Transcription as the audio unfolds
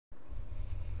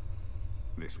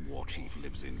This warchief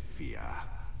lives in fear.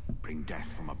 Bring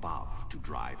death from above to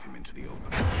drive him into the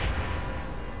open.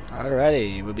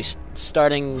 Alrighty, we'll be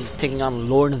starting taking on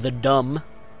Lord the Dumb.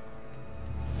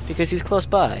 Because he's close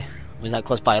by. Well, he's not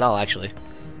close by at all, actually.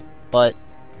 But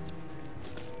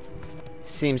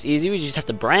seems easy, we just have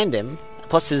to brand him.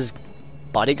 Plus his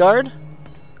bodyguard,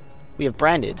 we have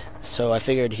branded. So I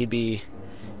figured he'd be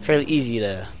fairly easy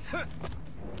to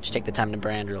just take the time to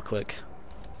brand real quick.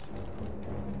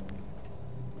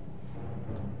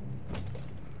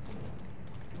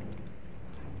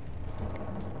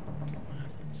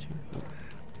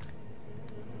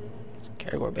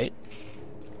 Caragor bait.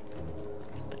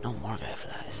 But no more guy for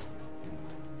that.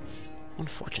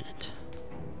 Unfortunate.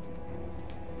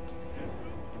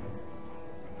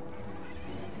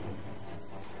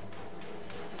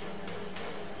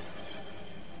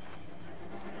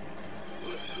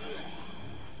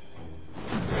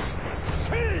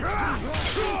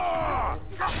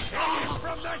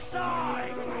 From the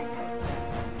side!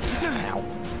 Ow.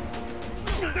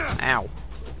 Ow.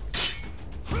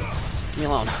 Leave me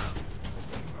alone.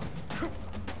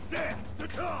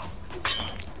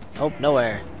 Oh,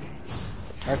 nowhere.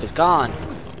 Tark is gone.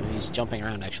 He's jumping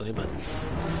around, actually, but...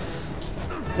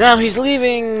 now he's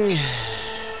leaving!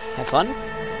 Have fun?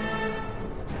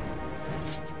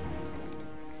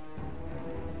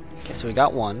 Okay, so we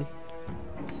got one.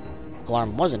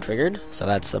 Alarm wasn't triggered, so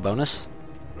that's a bonus.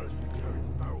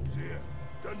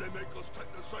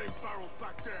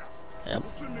 Yep.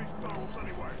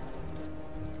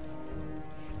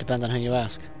 Depends on who you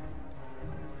ask.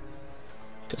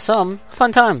 To some,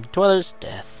 fun time. To others,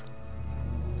 death.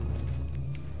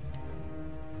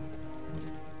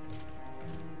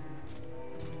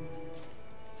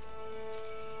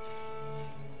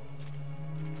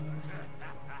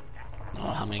 Oh,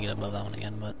 I'm gonna get above that one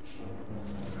again, but...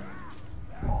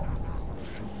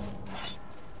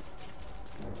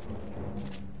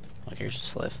 oh, here's the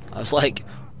slave. I was like,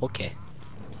 okay.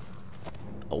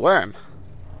 A worm.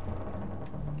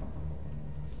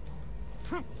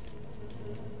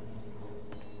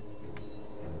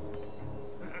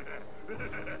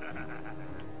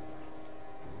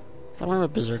 Is that one of a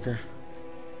berserker?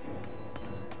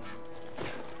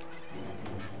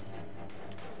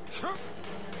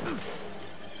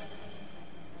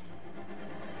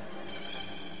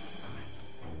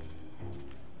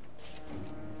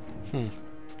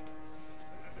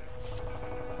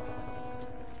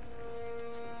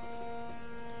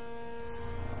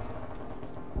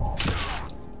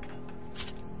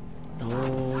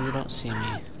 No, you don't see me.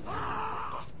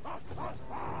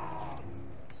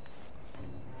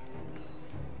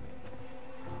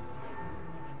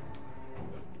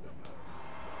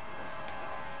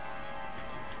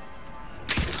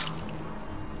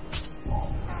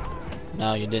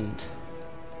 No, you didn't.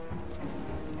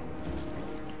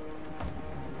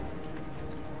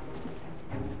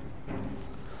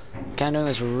 Kind of doing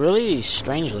this really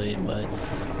strangely, but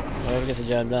whatever gets the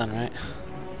job done, right?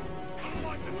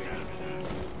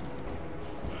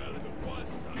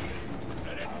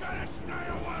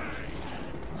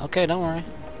 Okay, don't worry.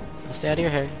 I'll stay out of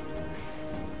your hair.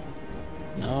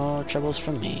 No troubles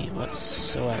from me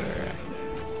whatsoever.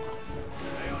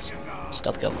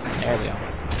 Stealth kill. There we go.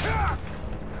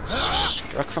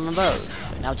 Struck from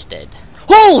above, and now it's dead.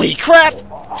 Holy crap!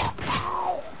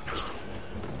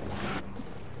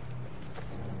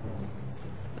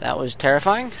 That was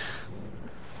terrifying.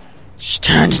 Just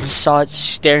turned and saw it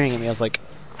staring at me. I was like,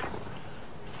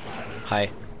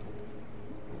 hi.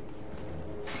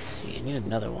 Let's see, I need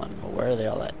another one. Well, where are they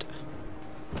all at?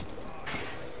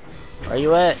 Where are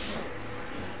you at?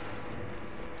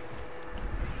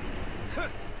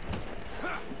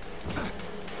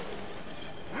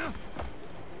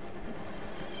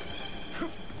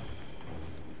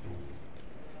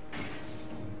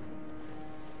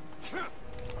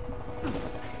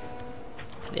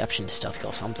 The option to stealth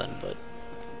kill something, but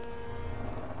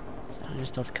so I'm gonna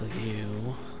stealth kill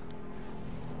you.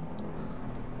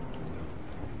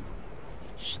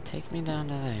 Just take me down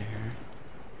to there.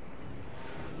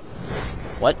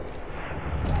 What?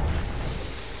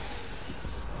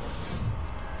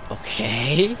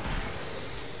 Okay.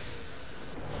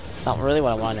 It's not really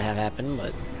what I wanted to have happen,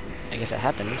 but I guess it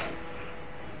happened.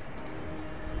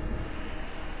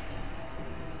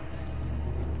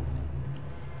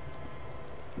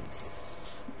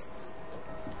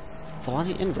 If I'm on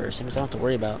the inverse, I don't have to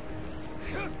worry about.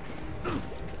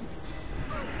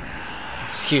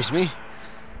 Excuse me.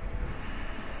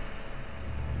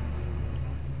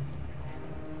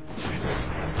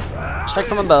 Strike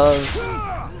from above.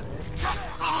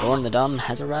 Lord the Dumb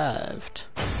has arrived.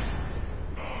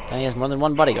 And he has more than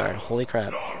one bodyguard. Holy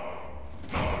crap.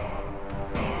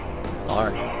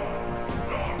 Lord.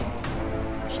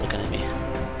 Just looking at me.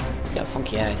 He's got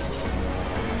funky eyes.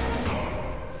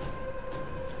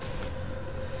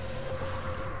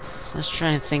 Let's try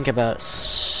and think about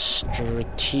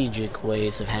strategic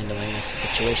ways of handling this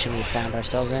situation we found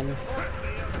ourselves in.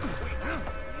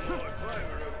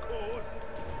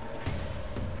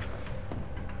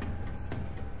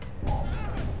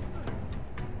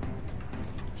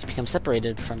 He's become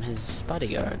separated from his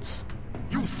bodyguards.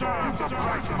 If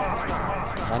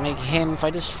I make him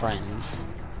fight his friends...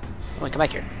 Oh, wait, come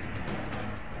back here.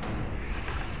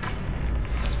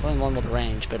 He's probably vulnerable to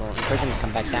range, but it'll encourage him to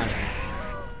come back down here.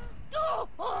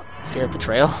 Fear of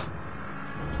betrayal.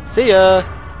 See ya!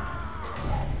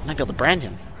 I might be able to brand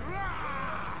him.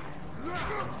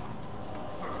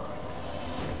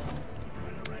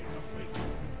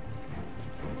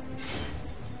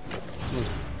 Someone's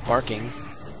barking.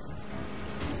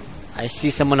 I see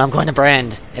someone I'm going to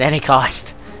brand at any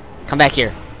cost. Come back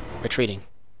here. Retreating.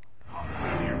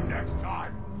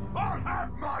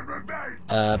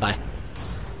 Bye.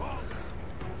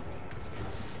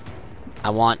 I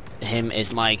want him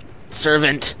as my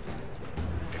servant.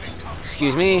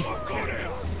 Excuse me.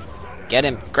 Get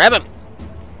him. Grab him.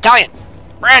 Italian.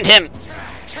 Brand him.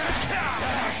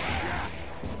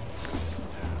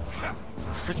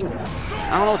 Freaking... I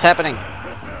don't know what's happening.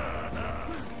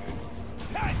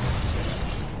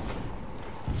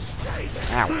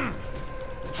 Ow.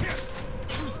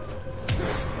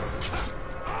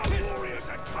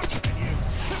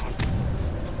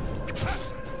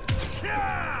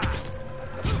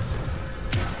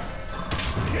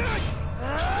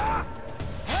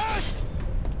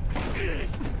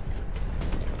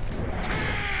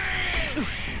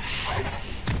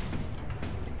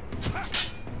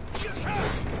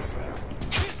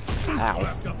 Ow.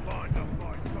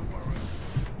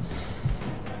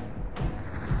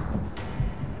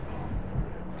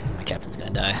 My captain's gonna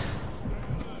die.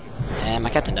 And my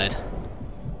captain died.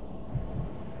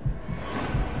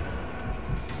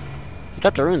 He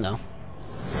dropped a rune, though.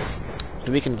 It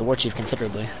weakened the warchief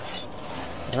considerably.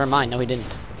 Never mind, no he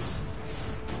didn't.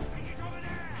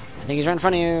 I think he's right in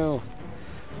front of you!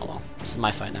 Oh well, this is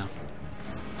my fight now.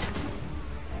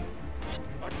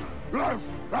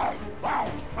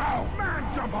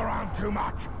 Man, jump around too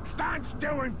much. Stand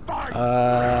still and fight.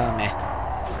 Meh.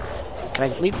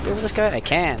 Can I leap over this guy? I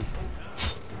can.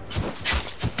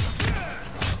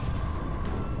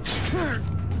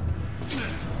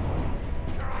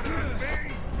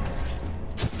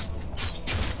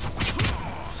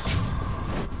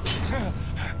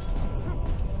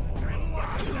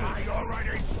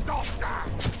 Already stop that.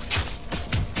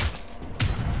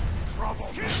 Trouble.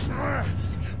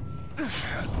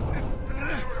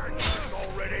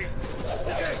 Already.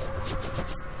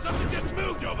 Something just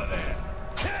moved over there.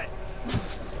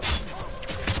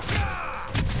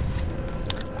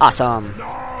 Awesome.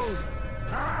 How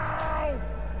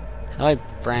do I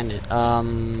brand it?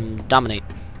 Dominate.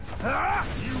 I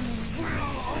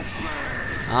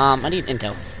need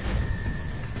intel.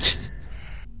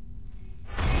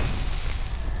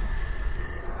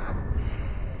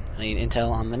 I need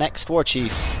intel on the next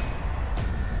warchief.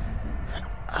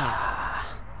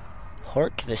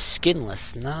 Hork the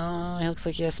Skinless. No, he looks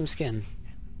like he has some skin.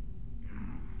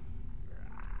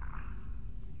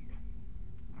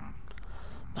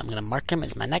 I'm gonna mark him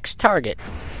as my next target.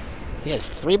 He has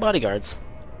 3 bodyguards.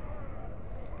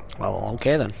 Well,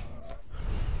 okay then.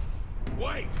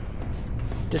 Wait.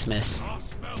 Dismiss.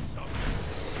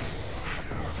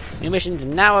 New missions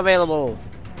now available.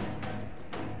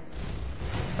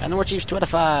 Brand the warchiefs 2 out of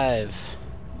 5.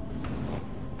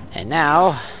 And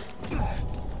now,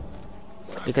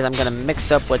 because I'm gonna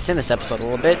mix up what's in this episode a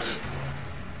little bit,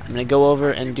 I'm gonna go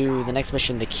over and do the next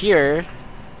mission, the Cure,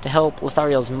 to help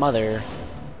Lithariel's mother,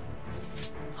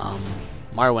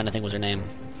 Marwyn, I think was her name,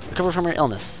 recover from her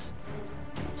illness.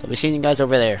 So I'll be seeing you guys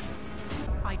over there.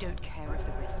 I don't care if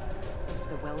the risks. It's for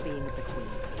the well-being of the Queen.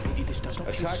 Maybe this does not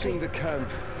Attacking the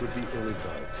camp would be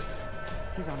ill-advised.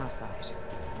 He's on our side.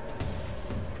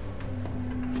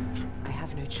 I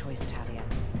have no choice, Talia.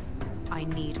 I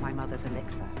need my mother's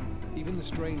elixir. Even the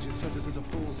stranger says this is a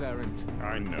fool's errand.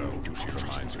 I know who she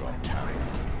reminds you of, Tally.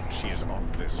 She is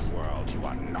of this world. You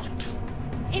are not.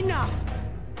 Enough!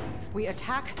 We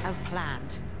attack as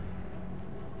planned.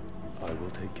 I will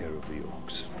take care of the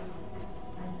orcs.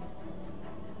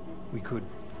 We could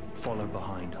follow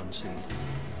behind unseen.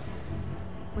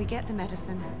 We get the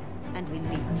medicine, and we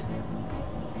leave.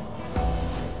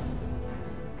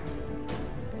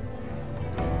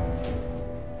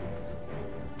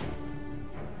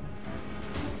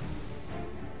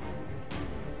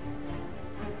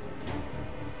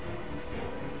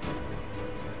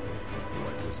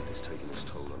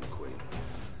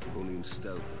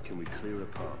 can we clear a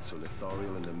path so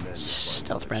Lithariel and the men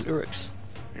Stealth brand Uruks.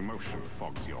 Emotion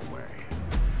fogs your way.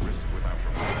 Risk without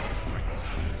reward is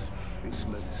recklessness. This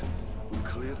medicine will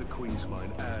clear the Queen's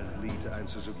mind and lead to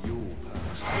answers of your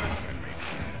past. And make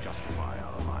you justify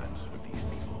our alliance with these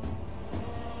people.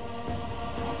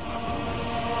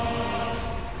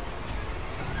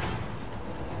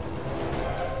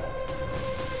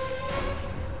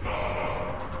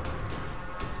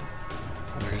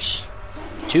 There's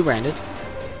 2 branded.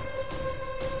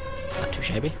 Not too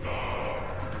shabby.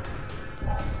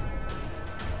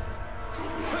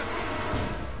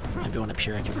 Maybe one up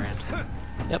here I can brand.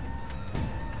 Yep.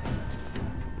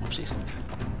 Whoopsies.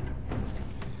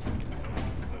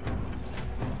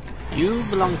 You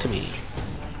belong to me.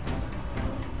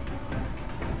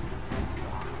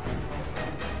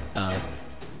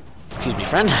 Excuse me,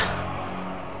 friend.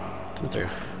 Come through.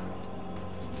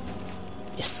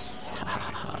 Yes. Ha ha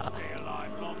ha.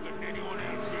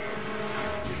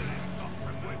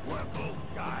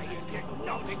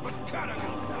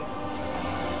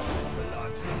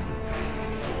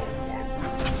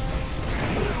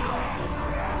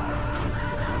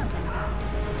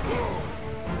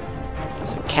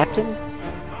 Is it Captain? They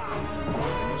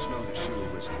must know that she will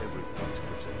risk everything to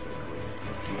protect their queen.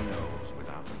 She knows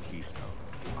without the keystone,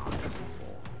 ours will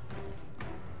fall.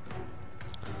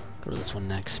 Go to this one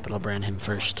next, but I'll brand him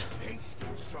first.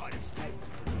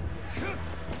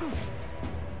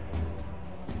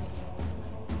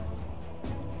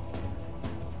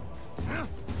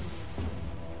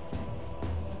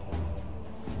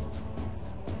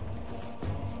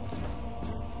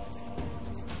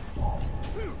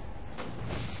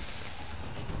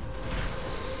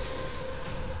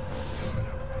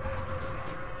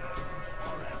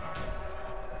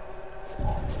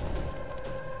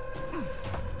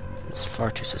 It's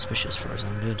far too suspicious for his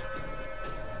own good.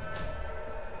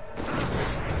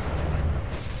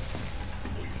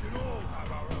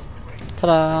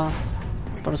 Ta-da!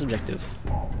 Bonus objective.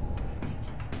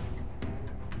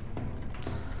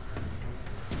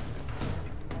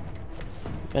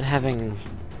 But having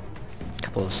a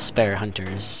couple of spare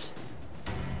hunters,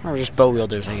 or just bow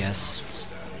wielders, I guess,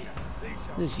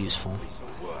 is useful.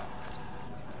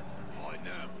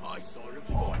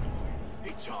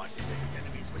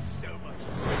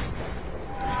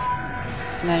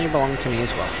 Now you belong to me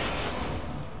as well.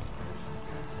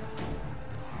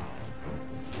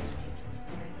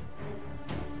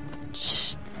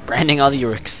 Just branding all the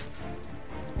Uruks.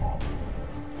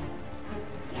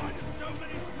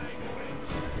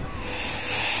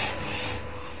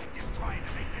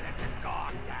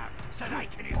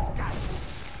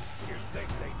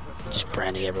 Just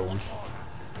branding everyone.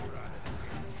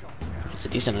 It's a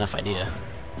decent enough idea.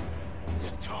 The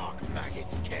talk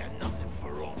maggots care nothing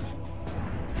for all.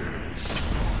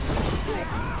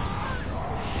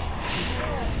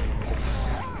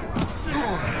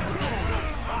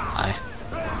 Hi.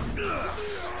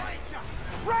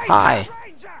 Hi.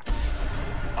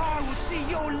 I will see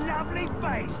your lovely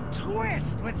face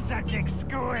twist with such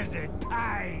exquisite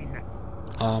pain.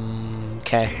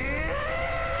 Okay.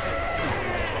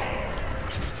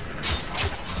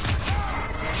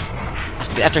 I have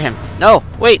to get after him. No,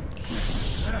 wait.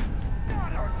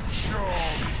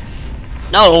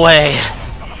 No way.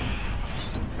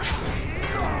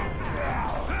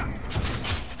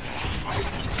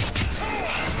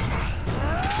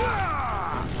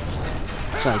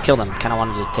 So I killed him. Kind of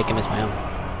wanted to take him as my own.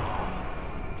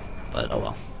 But oh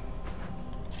well.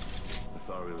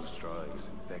 Lithariel's drive is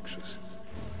infectious.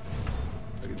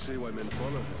 I can see why men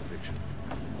follow her addiction.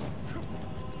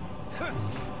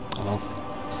 Oh well.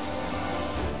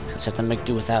 So I just have to make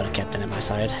do without a captain at my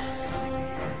side.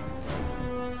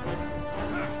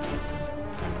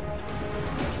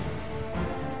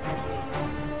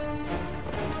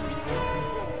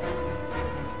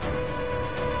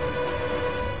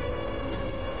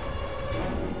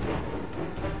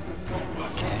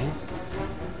 Okay.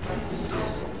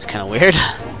 It's kind of weird.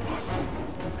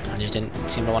 I just didn't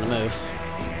seem to want to move.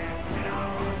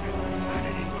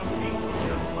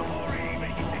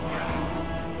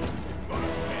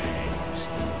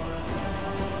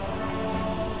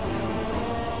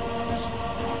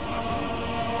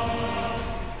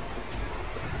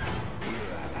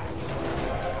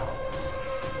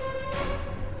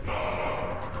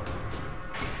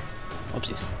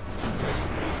 Oopsies.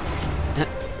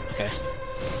 Okay.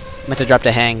 Meant to drop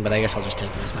to hang, but I guess I'll just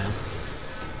take him as my own.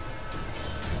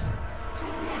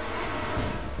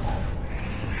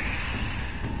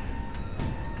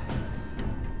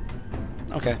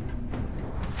 Okay.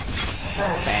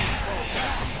 Bang.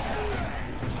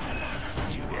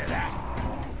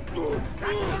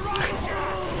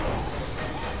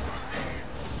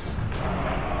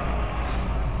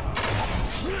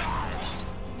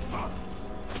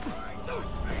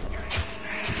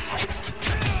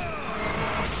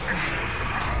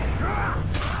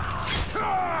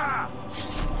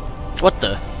 What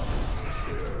the?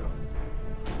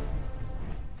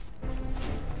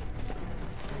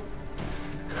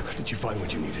 Did you find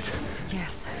what you needed?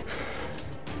 Yes.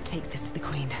 Take this to the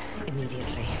Queen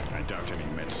immediately. I doubt any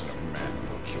medicine of man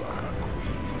will cure her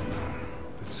queen.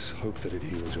 Let's hope that it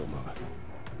heals your mother.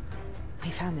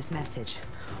 We found this message.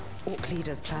 Orc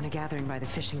leaders plan a gathering by the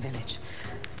fishing village.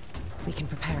 We can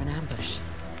prepare an ambush.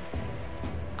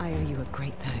 I owe you a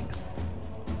great thanks.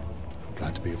 I'm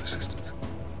glad to be of assistance.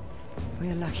 We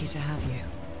are lucky to have you.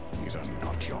 These are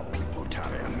not your people,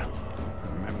 Talion.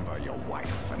 Remember your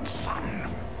wife and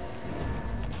son.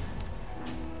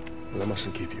 Well, I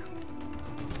mustn't keep you.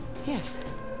 Yes.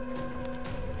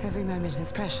 Every moment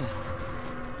is precious.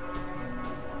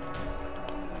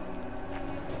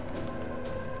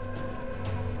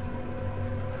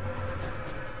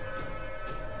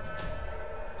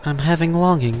 I'm having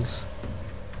longings.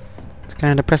 It's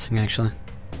kind of depressing, actually.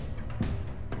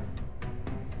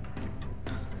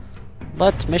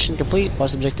 But mission complete,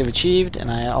 boss objective achieved, and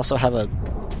I also have a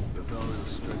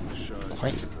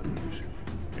quite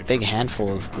big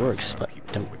handful of works, but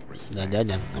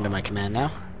under my command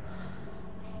now.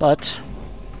 But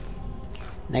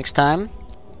next time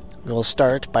we'll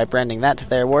start by branding that to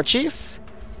their war chief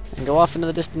and go off into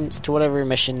the distance to whatever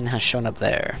mission has shown up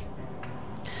there.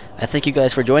 I thank you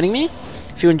guys for joining me.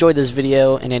 If you enjoyed this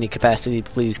video in any capacity,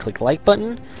 please click the like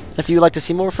button. If you would like to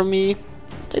see more from me,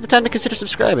 take the time to consider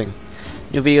subscribing.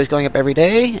 New videos going up every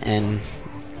day, and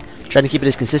trying to keep it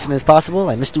as consistent as possible.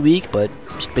 I missed a week, but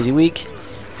just a busy week,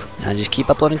 and I just keep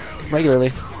uploading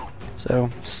regularly. So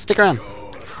stick around.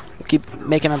 We'll keep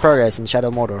making our progress in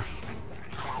Shadow Mordor.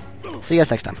 See you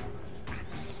guys next time.